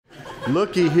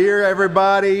Looky here,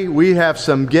 everybody. We have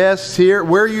some guests here.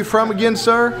 Where are you from again,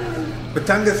 sir?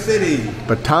 Pampanga City.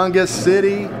 Pampanga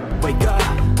City. Wake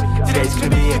up, today's gonna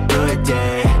be a good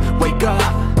day. Wake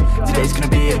up, today's gonna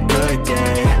be a good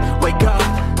day. Wake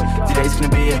up, today's gonna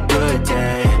be a good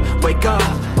day. Wake up,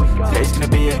 today's gonna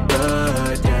be a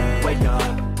good day. Wake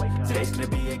up, today's gonna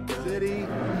be a good City.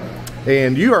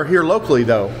 And you are here locally,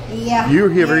 though. Yeah. You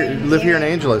live here in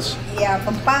Angeles. Yeah,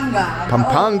 Pampanga.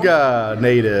 Pampanga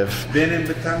native. Been in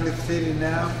Pampanga City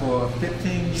now for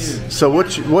 15 years. So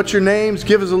what's your names?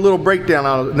 Give us a little breakdown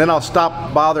on it, and then I'll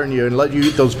stop bothering you and let you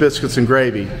eat those biscuits and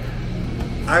gravy.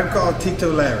 I'm called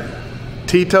Tito Larry.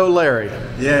 Tito Larry.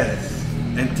 Yes.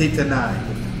 And Tita Nye.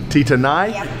 Tita Nye?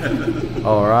 Yep.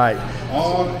 All right.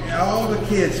 All the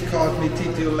kids called me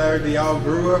Tito Larry. They all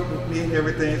grew up with me and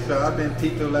everything, so I've been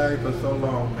Tito Larry for so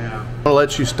long now. I'm gonna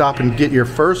let you stop and get your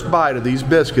first bite of these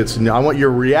biscuits, and I want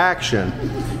your reaction.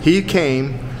 He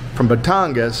came from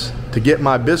Batangas to get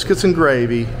my biscuits and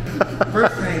gravy.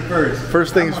 First thing first.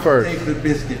 First things first. Take the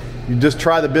biscuit. You just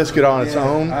try the biscuit on its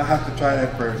own. I have to try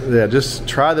that first. Yeah, just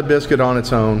try the biscuit on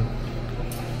its own.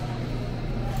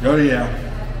 Oh yeah.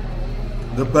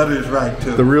 The butter is right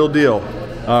too. The real deal.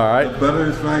 All right. The butter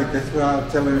is right. That's what I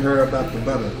was telling her about the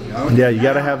butter. Yeah, you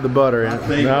got to have the butter in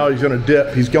it. Now he's going to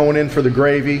dip. He's going in for the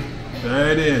gravy.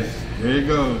 There it is. There it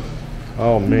goes.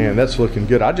 Oh man, that's looking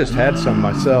good. I just had some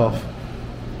myself.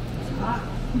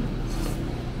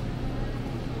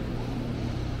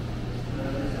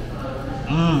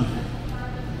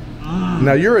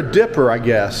 Now you're a dipper, I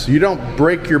guess. You don't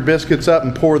break your biscuits up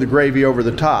and pour the gravy over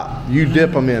the top. You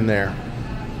dip them in there.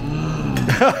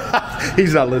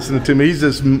 He's not listening to me. He's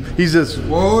just.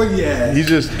 Oh yeah. He's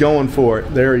just going for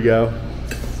it. There we go.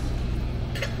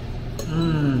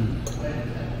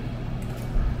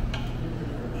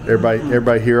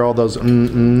 Everybody hear all those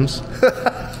mm-ms?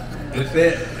 That's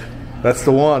it. That's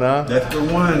the one, huh? That's the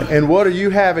one. And what are you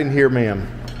having here, ma'am?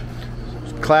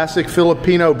 Classic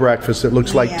Filipino breakfast. It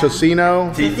looks like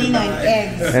tocino. Tocino and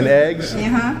eggs. And eggs.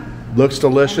 Uh-huh. Looks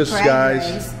delicious, And fried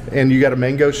guys. rice. And you got a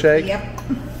mango shake? Yep.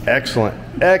 Excellent.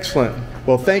 Excellent.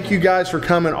 Well, thank you guys for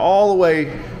coming all the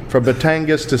way from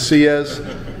Batangas to see us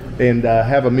and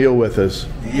have a meal with us.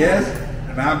 Yes,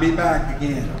 and I'll be back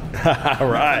again. All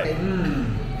right.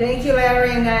 Thank you,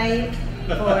 Larry and I,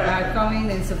 for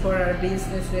coming and support our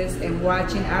businesses and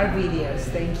watching our videos.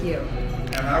 Thank you.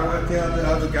 And I will tell the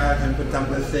other guys in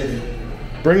Pampanga City.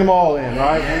 Bring them all in,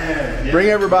 right? Yeah. Bring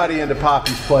everybody into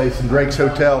Papi's place and Drake's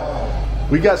Hotel.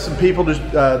 We got some people,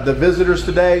 the visitors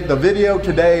today. The video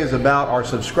today is about our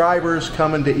subscribers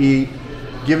coming to eat,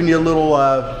 giving you a little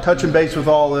touching base with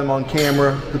all of them on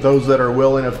camera, with those that are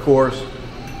willing, of course,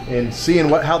 and seeing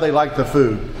how they like the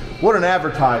food. What an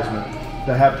advertisement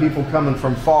to have people coming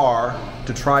from far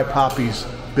to try Papi's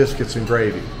biscuits and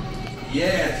gravy.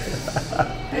 Yes.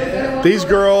 These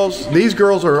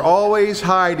girls are always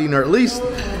hiding, or at least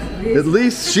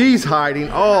she's hiding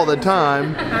all the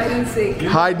time. Hide and seek.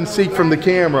 Hide and seek from the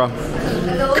camera.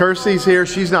 Kirsty's here.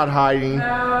 She's not hiding.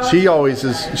 She always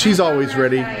is. She's always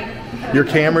ready. You're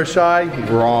camera shy?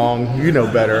 Wrong. You know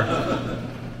better.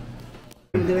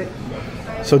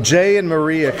 So Jay and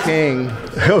Maria King.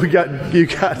 You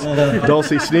got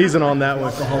Dulcie sneezing on that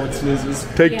one. Alcoholic sneezes.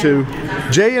 Take two.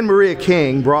 Jay and Maria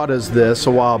King brought us this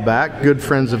a while back. Good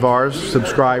friends of ours,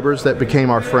 subscribers that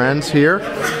became our friends here,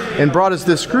 and brought us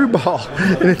this screwball.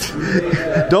 And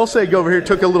Dulce over here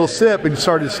took a little sip and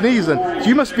started sneezing. So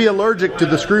you must be allergic to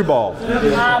the screwball.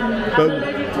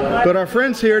 But our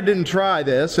friends here didn't try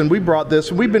this, and we brought this,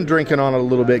 and we've been drinking on it a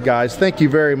little bit, guys. Thank you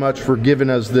very much for giving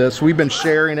us this. We've been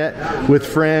sharing it with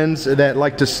friends that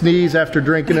like to sneeze after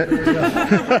drinking it.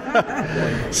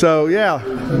 So yeah,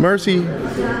 Mercy,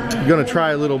 you're gonna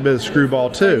try a little bit of screwball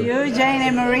too. You, Jane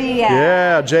and Maria.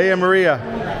 Yeah, Jay and Maria.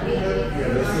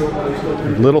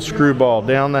 Little screwball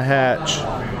down the hatch.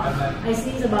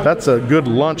 That's a good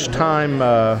lunchtime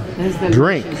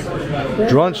drink.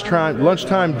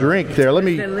 Lunchtime drink there. Let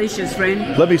me Delicious,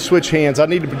 friend. Let me switch hands. I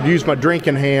need to use my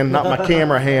drinking hand, not my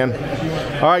camera hand.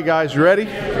 All right, guys, you ready?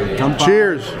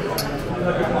 Cheers.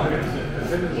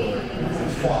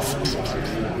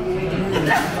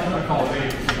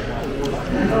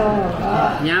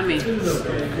 Yummy.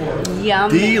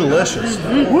 Yummy. Delicious.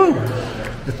 Woo!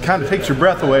 It kind of takes your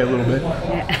breath away a little bit.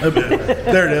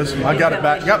 There it is. I got it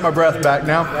back. Got my breath back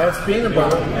now. That's peanut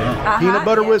butter. Peanut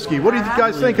butter whiskey. What do you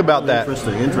guys think about that?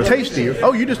 Interesting. Tasty.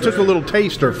 Oh, you just took a little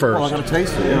taster first. Oh, I gotta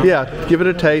taste it. Yeah, give it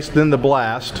a taste, then the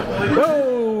blast.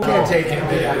 Whoa! Can't take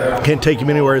it. Can't take him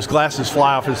anywhere. His glasses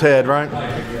fly off his head, right?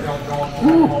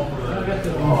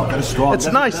 Got a straw.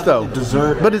 It's nice though,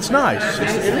 Dessert. but it's nice. It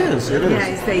is. It is. Yeah,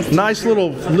 it's tasty. Nice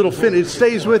little fin. It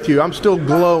stays with you. I'm still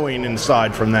glowing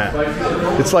inside from that.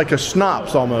 It's like a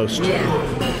schnapps almost.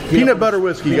 Peanut butter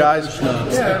whiskey, guys.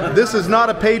 This is not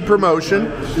a paid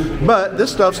promotion, but this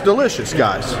stuff's delicious,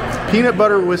 guys. Peanut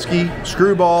butter whiskey,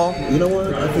 screwball. You know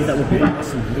what? I think that would be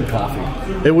awesome with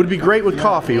coffee. It would be great with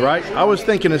coffee, right? I was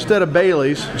thinking instead of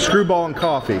Bellies, screwball and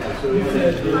coffee.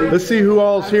 Let's see who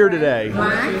all's here today.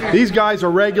 These guys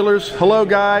are regulars. Hello,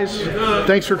 guys.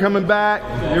 Thanks for coming back.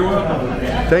 You're welcome.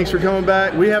 Thanks for coming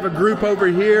back. We have a group over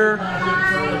here.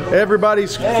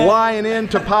 Everybody's flying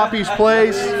into Papi's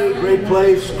place. Great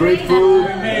place, great food.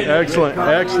 Excellent,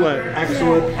 excellent.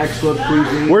 Excellent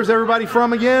cuisine. Where's everybody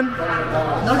from again?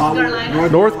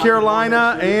 North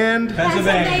Carolina and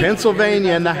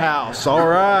Pennsylvania in the house. All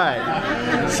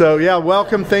right. So yeah,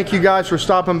 welcome. Thank you guys for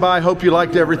stopping by. Hope you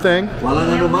liked everything.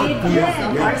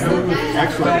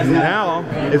 Excellent. Now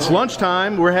it's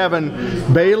lunchtime. We're having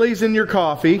Bellies in your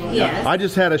coffee. Yes. I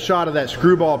just had a shot of that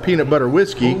screwball peanut butter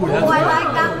whiskey. Oh, I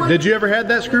like that one. Did you ever had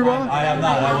that screwball? I have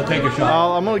not. I will take a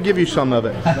shot. I'm going to give you some of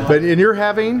it. But and you're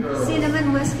having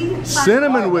Cinnamon whiskey.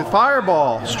 cinnamon with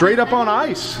Fireball, straight up on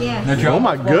ice. Yeah. Oh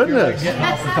my goodness. Getting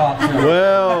off the top.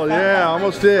 Well, yeah,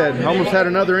 almost did. Almost had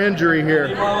another injury here.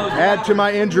 Add to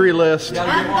my injury list.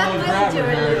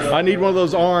 I need one of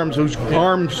those arms. Those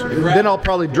arms. Then I'll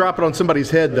probably drop it on somebody's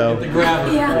head, though.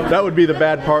 Yeah. That would be the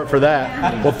bad part for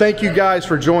that. Well, thank you guys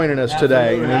for joining us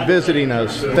today and visiting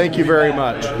us. Thank you very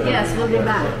much. Yes, we'll be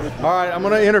back. All right, I'm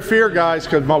going to interfere, guys,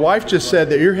 because my wife just said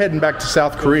that you're heading back to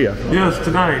South Korea Yes,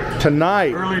 tonight.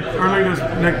 tonight. Early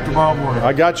next tomorrow morning.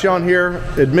 I got you on here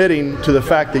admitting to the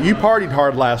fact that you partied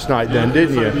hard last night then,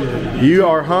 didn't you? You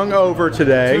are hung over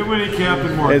today. Too many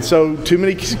Captain Morgan. And so, too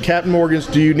many Captain Morgans.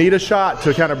 Do you need a shot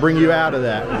to kind of bring you out of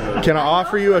that? Can I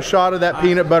offer you a shot of that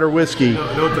peanut butter whiskey? No,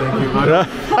 thank you.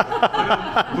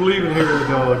 I don't believe in hair of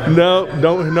the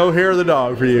dog. No hair of the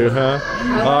dog for you, huh?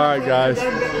 All right, guys.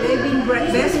 They've been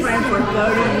best friends for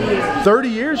 30 years. 30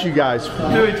 years, you guys.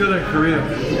 Knew each other in Korea.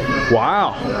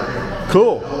 Wow.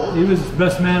 Cool. He was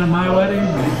best man at my wedding,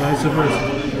 and vice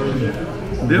versa.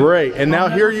 Great. And now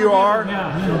here you are.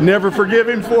 Never forgive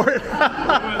him for it.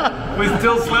 We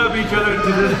still slap each other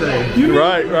to this day.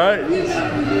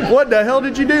 Right. What the hell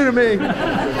did you do to me?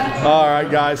 All right,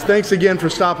 guys. Thanks again for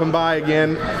stopping by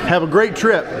again. Have a great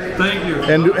trip. Thank you.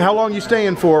 And how long you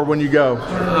staying for when you go?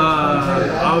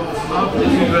 I'll be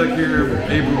back here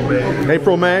April, May.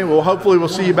 April, May? Well, hopefully we'll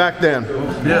see you back then.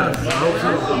 Yes, I hope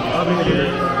so. I'll be here.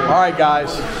 All right,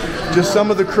 guys. Just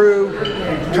some of the crew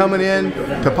coming in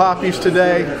to Papi's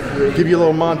today. Give you a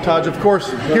little montage. Of course,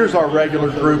 here's our regular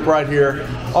group right here.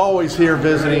 Always here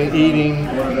visiting, eating,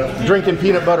 drinking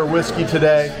peanut butter whiskey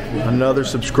today. Another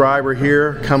subscriber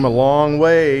here. Come a long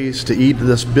ways to eat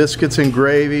this biscuits and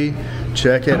gravy.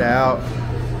 Check it out.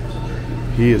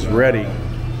 He is ready.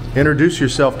 Introduce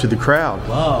yourself to the crowd.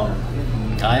 Wow,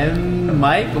 I am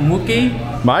Mike Muki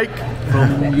Mike?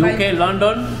 from UK,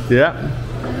 London, Yeah.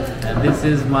 and this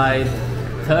is my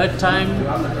third time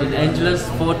in Angeles,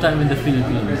 fourth time in the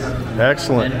Philippines.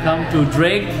 Excellent. And come to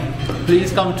Drake.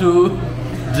 Please come to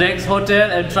Drake's Hotel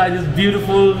and try this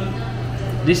beautiful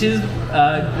dishes.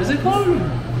 What's it called?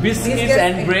 Biscuits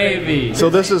and gravy. So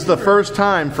this is the first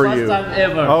time for you? First time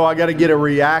ever. Oh, I got to get a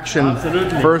reaction.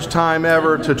 Absolutely. First time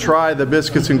ever to try the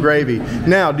biscuits and gravy.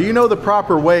 Now, do you know the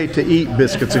proper way to eat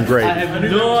biscuits and I gravy? have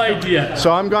no idea.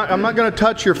 So I'm not going to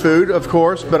touch your food, of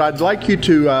course, but I'd like you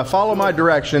to follow my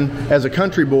direction as a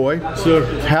country boy. Sure.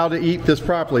 How to eat this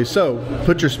properly. So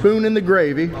put your spoon in the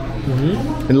gravy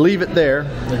and leave it there,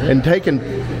 and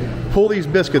pull these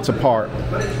biscuits apart.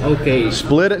 Okay.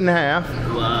 Split it in half.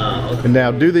 Wow. And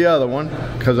now do the other one,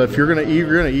 because if you're gonna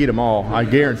eat them all. I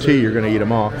guarantee you're gonna eat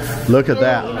them all. Look at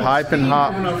that, piping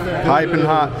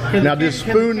hot. Now just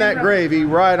spoon that gravy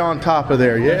right on top of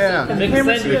there. Yeah. Make a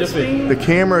sandwich of it. The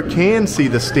camera can see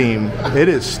the steam. It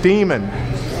is steaming.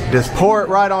 Just pour it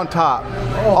right on top,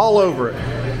 all over it.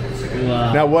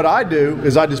 Wow. Now what I do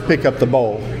is I just pick up the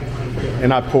bowl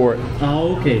and I pour it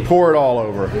Okay. all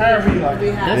over.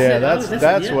 Yeah,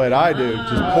 that's what I do.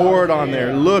 Just pour it on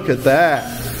there. Look at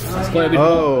that. It's quite a bit more.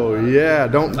 Oh yeah,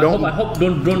 I hope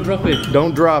don't drop it.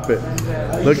 Don't drop it.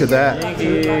 Look at that. Thank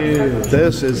you.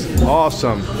 This is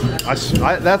awesome.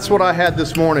 That's what I had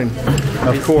this morning,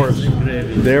 of course.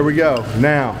 There we go.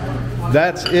 Now,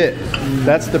 that's it.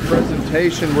 That's the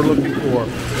presentation we're looking for.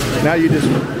 Now you just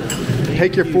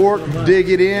take your fork, dig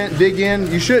in.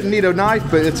 You shouldn't need a knife,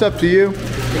 but it's up to you.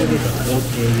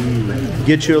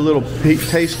 Get you a little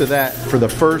taste of that for the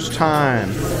first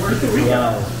time.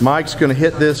 Wow. Mike's going to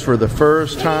hit this for the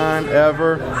first time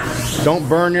ever. Don't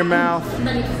burn your mouth.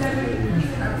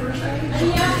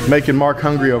 Making Mark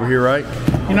hungry over here, right?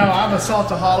 You know, I'm a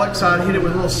saltaholic, so I hit it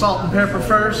with a little salt and pepper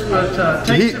first, but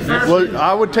taste it first. Well,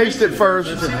 I would taste it first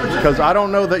because I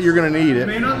don't know that you're going to need You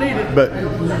may it. not need it. But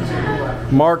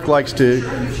Mark likes to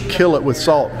kill it with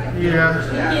salt. Yeah.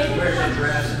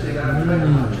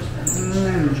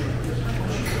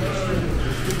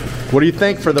 What do you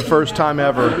think for the first time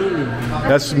ever?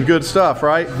 That's some good stuff,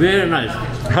 right? Very nice.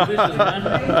 Delicious,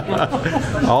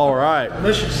 man. All right.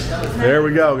 Delicious. There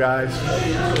we go, guys.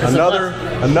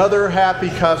 Another happy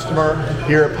customer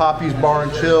here at Papi's Bar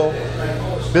and Chill.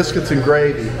 Biscuits and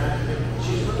gravy.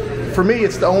 For me,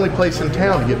 it's the only place in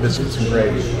town to get biscuits and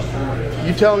gravy.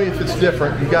 You tell me if it's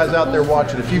different. You guys out there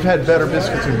watching, if you've had better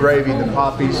biscuits and gravy than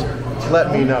Papi's,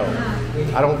 let me know.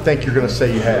 I don't think you're going to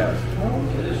say you have.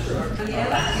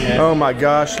 Oh my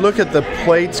gosh, look at the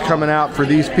plates coming out for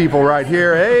these people right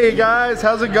here. Hey guys,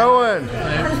 how's it going?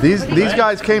 These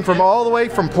guys came from all the way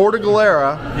from Puerto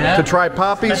Galera to try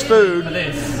Papi's food.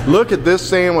 Look at this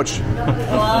sandwich.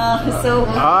 Wow, so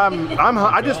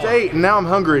I just ate and now I'm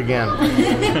hungry again.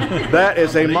 That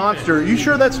is a monster. You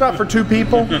sure that's not for two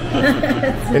people?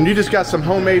 And you just got some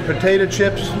homemade potato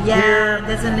chips here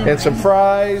and some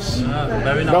fries.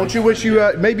 Very nice. Don't you wish you,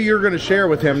 maybe you're going to share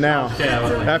with him now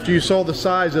after you saw the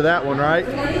size of that one, right?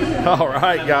 All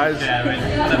right, guys.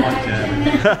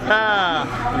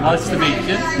 Nice to meet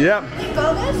you. Yep.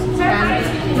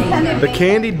 The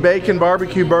candied bacon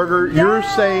barbecue burger, you're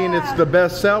saying it's the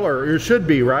best seller. It should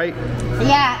be, right?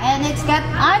 yeah, and it's got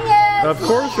onions. Of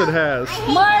course it has.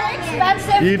 More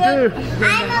expensive You do.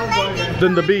 I'm allergic.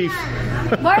 Than the beef.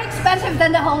 More expensive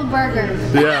than the whole burger.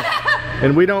 Yeah.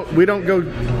 And we don't go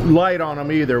light on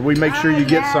them either. We make sure you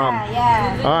get some.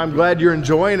 Yeah. I'm glad you're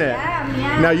enjoying it.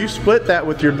 Yeah. Now you split that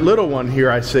with your little one here,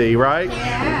 I see, right?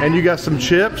 Yeah. And you got some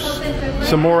chips,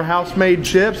 some more house-made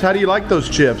chips. How do you like those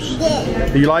chips?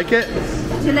 Do you like it?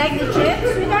 Do you like the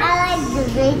chips? I like the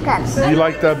bacon. You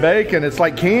like the bacon? It's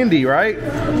like candy, right?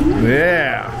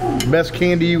 Yeah. Best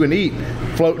candy you can eat.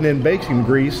 Floating in bacon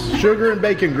grease, sugar and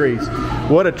bacon grease.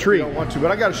 What a treat. I don't want to,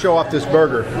 but I got to show off this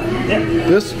burger.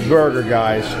 This burger,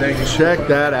 guys. Check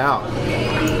that out.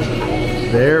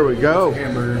 There we go.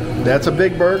 That's a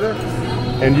big burger.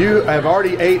 And you have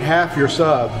already ate half your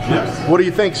sub. Yes. What do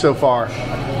you think so far?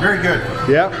 Very good.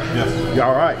 Yeah? Yes.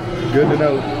 All right. Good to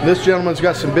know. This gentleman's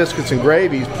got some biscuits and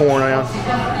gravies pouring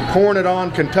it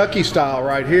on Kentucky style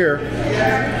right here.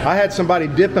 I had somebody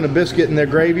dipping a biscuit in their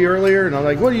gravy earlier, and I'm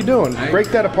like, what are you doing? Break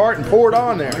that apart and pour it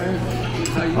on there.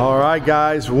 All right,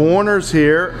 guys. Warner's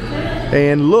here.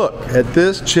 And look at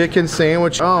this chicken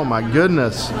sandwich. Oh, my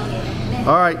goodness.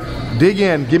 All right, dig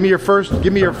in. Give me your first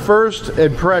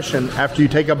impression after you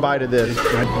take a bite of this.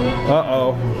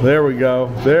 Uh-oh. There we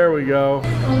go. There we go.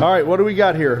 All right, what do we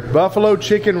got here? Buffalo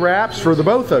chicken wraps for the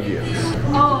both of you.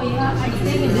 Oh, yeah, I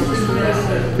think it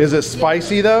is. Is it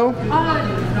spicy though?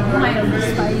 Mildly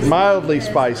spicy. Mildly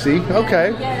spicy.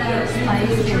 Okay. Yeah,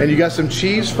 spicy. And you got some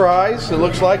cheese fries, it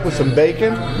looks like, with some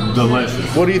bacon.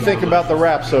 Delicious. What do you think about the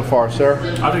wrap so far, sir?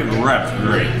 I think the wrap's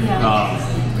great.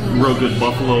 Real good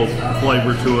buffalo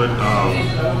flavor to it.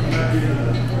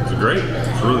 It's great.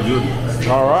 It's really good.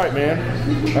 All right,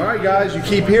 man. All right, guys, you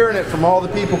keep hearing it from all the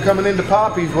people coming into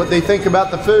Papi's, what they think about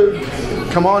the food.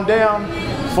 Come on down.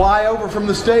 Fly over from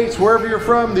the States, wherever you're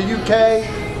from, the UK.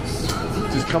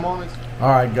 Just come on. All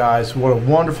right, guys, what a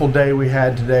wonderful day we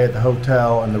had today at the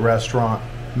hotel and the restaurant.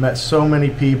 Met so many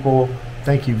people.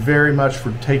 Thank you very much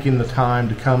for taking the time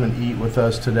to come and eat with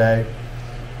us today.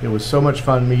 It was so much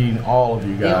fun meeting all of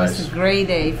you guys. It was a great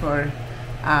day for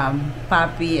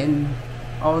Papi and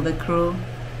all the crew.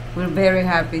 We're very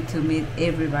happy to meet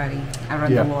everybody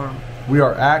around the world. We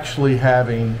are actually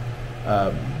having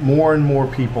more and more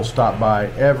people stop by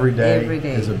every day. Every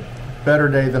day. It's a better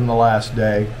day than the last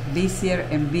day. Busier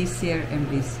and busier and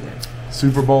busier.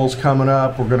 Super Bowl's coming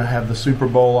up. We're going to have the Super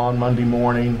Bowl on Monday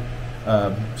morning,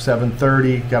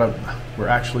 7:30. We're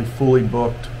actually fully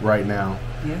booked right now.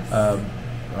 Yes.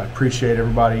 I appreciate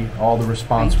everybody, all the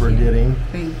response we're getting.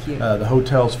 Thank you. The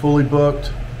hotel's fully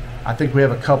booked. I think we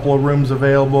have a couple of rooms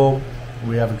available.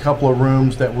 We have a couple of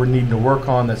rooms that we're needing to work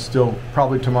on that still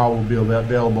probably tomorrow will be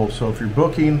available. So if you're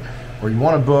booking or you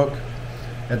want to book,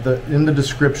 in the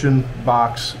description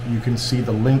box you can see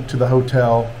the link to the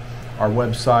hotel, our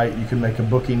website. You can make a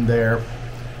booking there.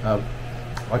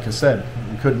 Like I said,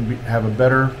 we couldn't have a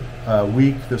better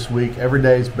week this week. Every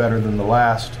day is better than the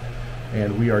last.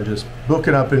 And we are just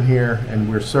booking up in here, and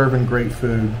we're serving great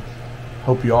food.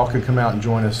 Hope you all can come out and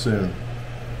join us soon.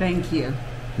 Thank you.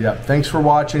 Yeah, thanks for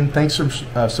watching. Thanks for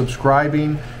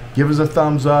subscribing. Give us a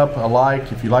thumbs up, a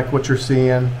like if you like what you're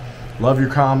seeing. Love your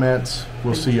comments.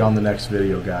 We'll see you on the next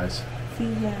video, guys.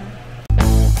 See ya.